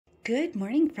Good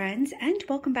morning, friends, and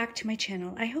welcome back to my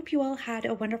channel. I hope you all had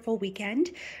a wonderful weekend.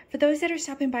 For those that are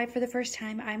stopping by for the first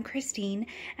time, I'm Christine,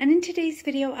 and in today's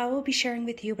video, I will be sharing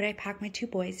with you what I packed my two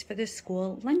boys for the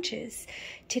school lunches.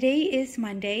 Today is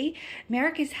Monday.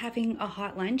 Merrick is having a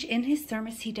hot lunch. In his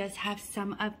thermos, he does have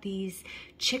some of these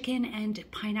chicken and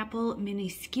pineapple mini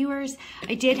skewers.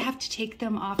 I did have to take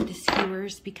them off the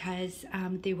skewers because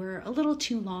they were a little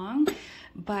too long,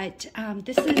 but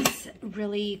this is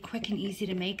really quick and easy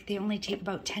to make. They only take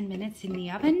about 10 minutes in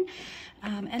the oven,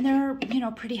 and they're,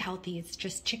 pretty healthy. It's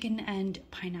just chicken and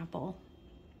pineapple.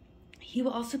 He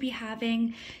will also be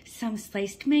having some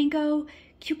sliced mango,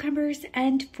 cucumbers,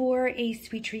 and for a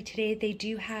sweet treat today, they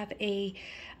do have a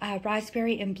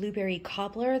raspberry and blueberry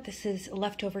cobbler. This is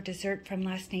leftover dessert from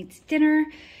last night's dinner.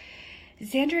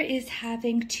 Xander is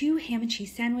having 2 ham and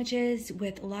cheese sandwiches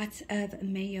with lots of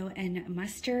mayo and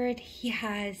mustard.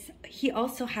 He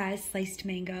also has sliced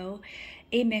mango,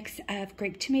 a mix of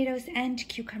grape tomatoes and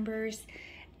cucumbers,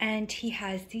 and he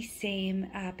has the same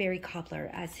berry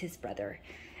cobbler as his brother.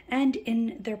 And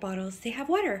in their bottles, they have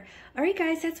water. All right,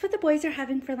 guys, that's what the boys are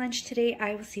having for lunch today.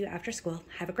 I will see you after school.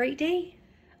 Have a great day.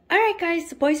 All right, guys,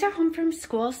 the boys are home from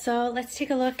school, so let's take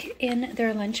a look in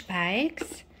their lunch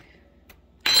bags.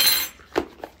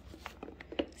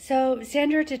 So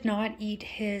Xander did not eat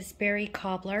his berry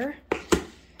cobbler.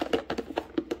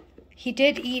 He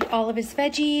did eat all of his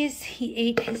veggies. He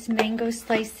ate his mango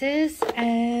slices,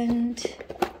 and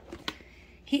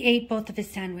he ate both of his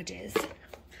sandwiches.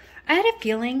 I had a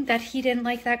feeling that he didn't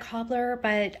like that cobbler,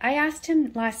 but I asked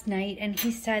him last night and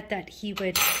he said that he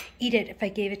would eat it if I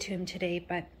gave it to him today,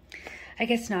 but I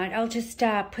guess not. I'll just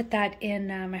put that in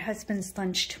my husband's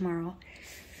lunch tomorrow.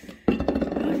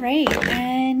 All right,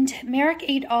 and Merrick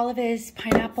ate all of his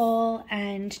pineapple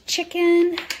and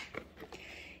chicken.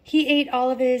 He ate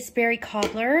all of his berry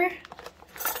cobbler.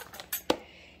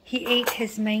 He ate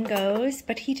his mangoes,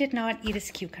 but he did not eat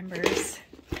his cucumbers.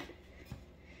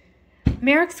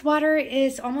 Merrick's water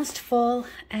is almost full,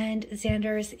 and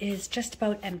Xander's is just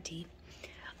about empty.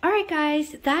 All right,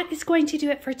 guys, that is going to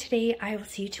do it for today. I will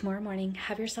see you tomorrow morning.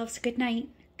 Have yourselves a good night.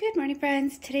 Good morning,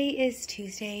 friends. Today is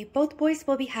Tuesday. Both boys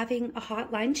will be having a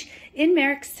hot lunch. In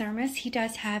Merrick's thermos, he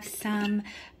does have some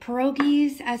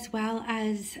pierogies as well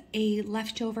as a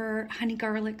leftover honey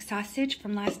garlic sausage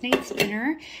from last night's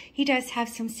dinner. He does have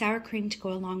some sour cream to go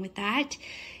along with that.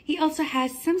 He also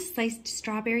has some sliced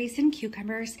strawberries and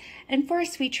cucumbers. And for a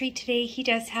sweet treat today, he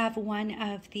does have one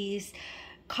of these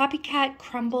copycat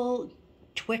Crumbl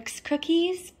Twix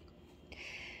cookies.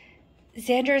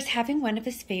 Xander is having one of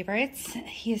his favorites.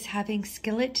 He is having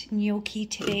skillet gnocchi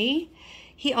today.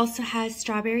 He also has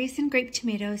strawberries and grape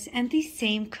tomatoes and the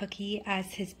same cookie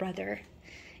as his brother.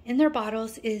 In their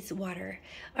bottles is water.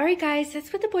 All right, guys,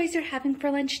 that's what the boys are having for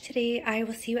lunch today. I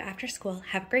will see you after school.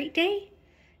 Have a great day.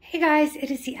 Hey, guys, it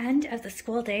is the end of the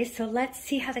school day, so let's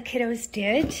see how the kiddos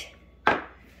did.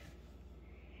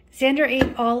 Xander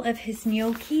ate all of his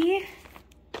gnocchi.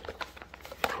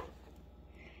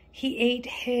 He ate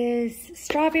his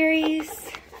strawberries.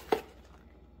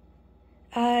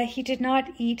 He did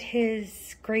not eat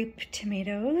his grape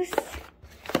tomatoes,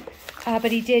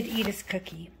 but he did eat his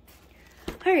cookie.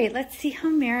 All right, let's see how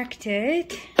Merrick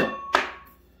did.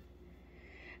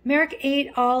 Merrick ate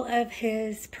all of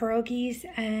his pierogies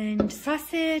and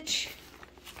sausage.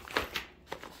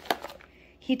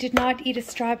 He did not eat his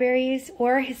strawberries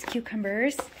or his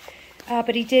cucumbers,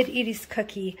 but he did eat his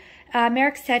cookie.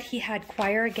 Merrick said he had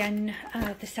choir again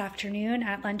this afternoon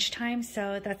at lunchtime,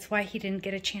 so that's why he didn't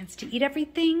get a chance to eat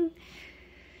everything.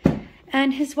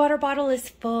 And his water bottle is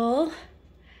full.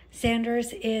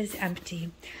 Xander's is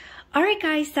empty. All right,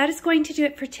 guys, that is going to do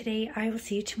it for today. I will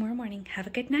see you tomorrow morning. Have a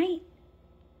good night.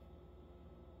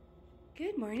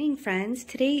 Good morning, friends.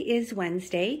 Today is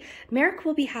Wednesday. Merrick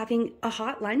will be having a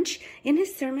hot lunch. In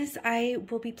his thermos, I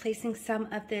will be placing some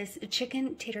of this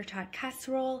chicken tater tot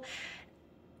casserole.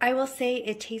 I will say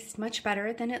it tastes much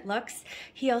better than it looks.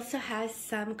 He also has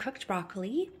some cooked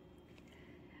broccoli,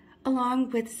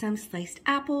 along with some sliced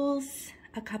apples,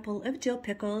 a couple of dill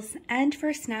pickles, and for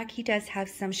a snack, he does have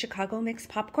some Chicago mixed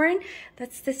popcorn.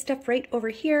 That's this stuff right over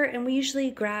here, and we usually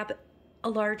grab a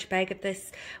large bag of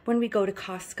this when we go to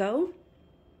Costco.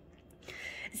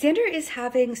 Xander is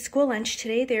having school lunch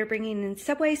today. They're bringing in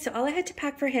Subway, so all I had to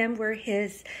pack for him were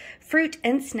his fruit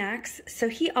and snacks. So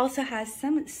he also has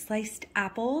some sliced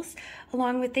apples,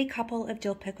 along with a couple of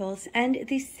dill pickles and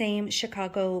the same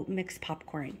Chicago mixed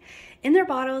popcorn. In their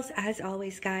bottles, as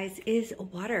always, guys, is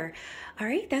water. All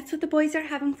right, that's what the boys are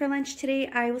having for lunch today.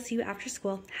 I will see you after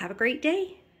school. Have a great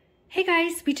day. Hey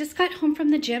guys, we just got home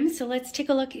from the gym, so let's take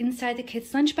a look inside the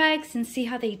kids' lunch bags and see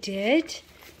how they did.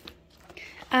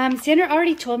 Xander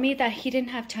already told me that he didn't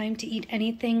have time to eat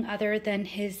anything other than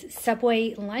his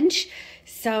Subway lunch.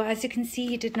 So as you can see,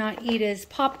 he did not eat his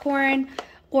popcorn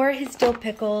or his dill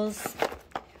pickles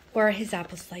or his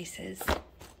apple slices.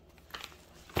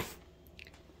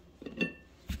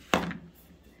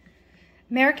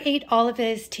 Merrick ate all of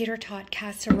his tater tot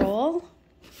casserole.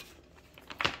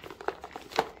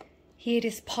 He ate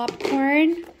his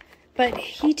popcorn, but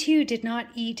he too did not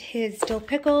eat his dill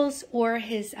pickles or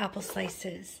his apple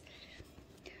slices.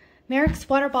 Merrick's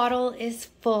water bottle is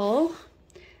full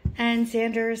and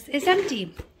Xander's is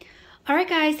empty. All right,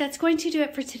 guys, that's going to do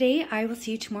it for today. I will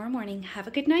see you tomorrow morning. Have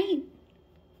a good night.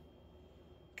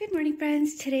 Good morning,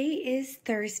 friends. Today is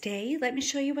Thursday. Let me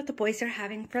show you what the boys are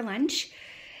having for lunch.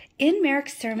 In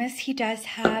Merrick's thermos, he does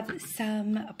have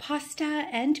some pasta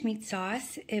and meat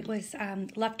sauce. It was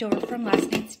left over from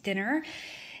last night's dinner.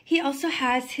 He also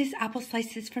has his apple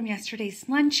slices from yesterday's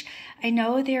lunch. I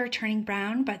know they are turning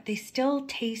brown, but they still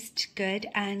taste good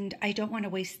and I don't want to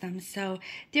waste them, so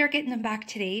they're getting them back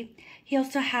today. He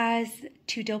also has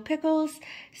 2 dill pickles,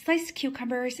 sliced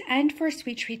cucumbers, and for a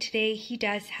sweet treat today, he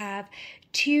does have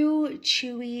 2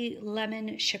 Chewy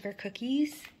lemon sugar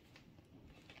cookies.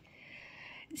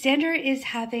 Xander is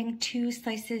having 2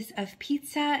 slices of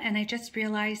pizza, and I just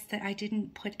realized that I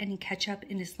didn't put any ketchup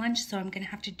in his lunch, so I'm going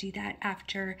to have to do that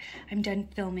after I'm done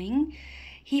filming.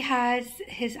 He has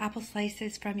his apple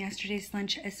slices from yesterday's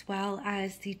lunch as well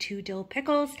as the 2 dill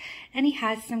pickles, and he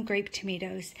has some grape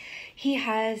tomatoes. He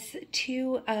has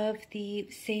 2 of the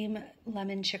same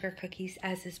lemon sugar cookies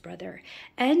as his brother,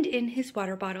 and in his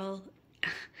water bottle,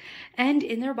 and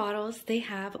in their bottles, they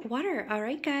have water. All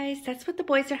right, guys, that's what the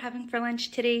boys are having for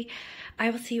lunch today. I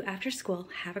will see you after school.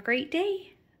 Have a great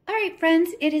day. All right,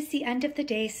 friends, it is the end of the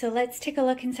day, so let's take a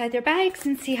look inside their bags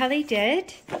and see how they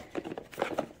did.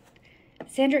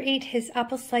 Xander ate his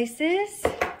apple slices.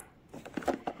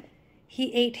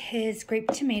 He ate his grape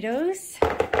tomatoes.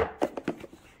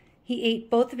 He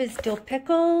ate both of his dill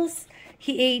pickles.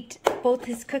 He ate both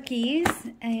his cookies,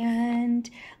 and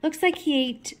looks like he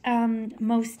ate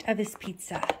most of his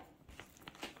pizza.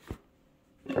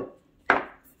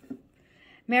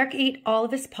 Merrick ate all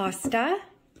of his pasta.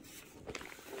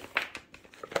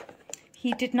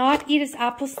 He did not eat his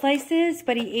apple slices,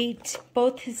 but he ate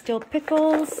both his dill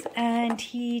pickles, and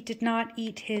he did not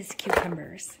eat his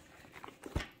cucumbers.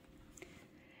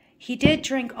 He did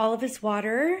drink all of his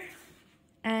water,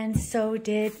 and so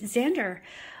did Xander.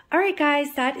 All right,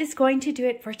 guys, that is going to do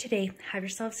it for today. Have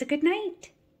yourselves a good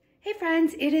night. Hey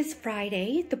friends, it is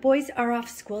Friday. The boys are off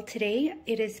school today.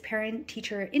 It is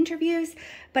parent-teacher interviews,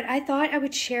 but I thought I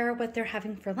would share what they're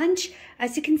having for lunch.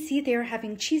 As you can see, they are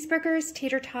having cheeseburgers,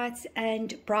 tater tots,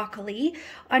 and broccoli.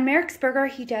 On Merrick's burger,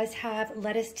 he does have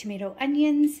lettuce, tomato,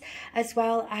 onions, as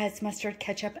well as mustard,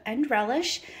 ketchup, and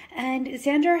relish. And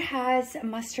Xander has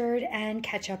mustard and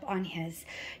ketchup on his.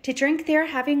 To drink, they're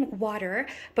having water,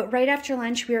 but right after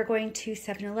lunch, we are going to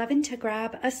 7-Eleven to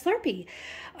grab a Slurpee.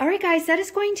 All right, guys, that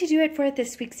is going to do it for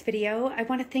this week's video. I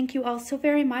want to thank you all so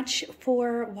very much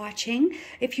for watching.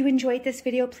 If you enjoyed this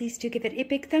video, please do give it a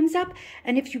big thumbs up.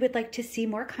 And if you would like to see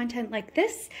more content like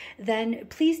this, then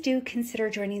please do consider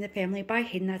joining the family by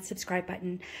hitting that subscribe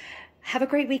button. Have a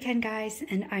great weekend, guys,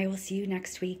 and I will see you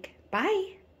next week.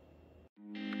 Bye.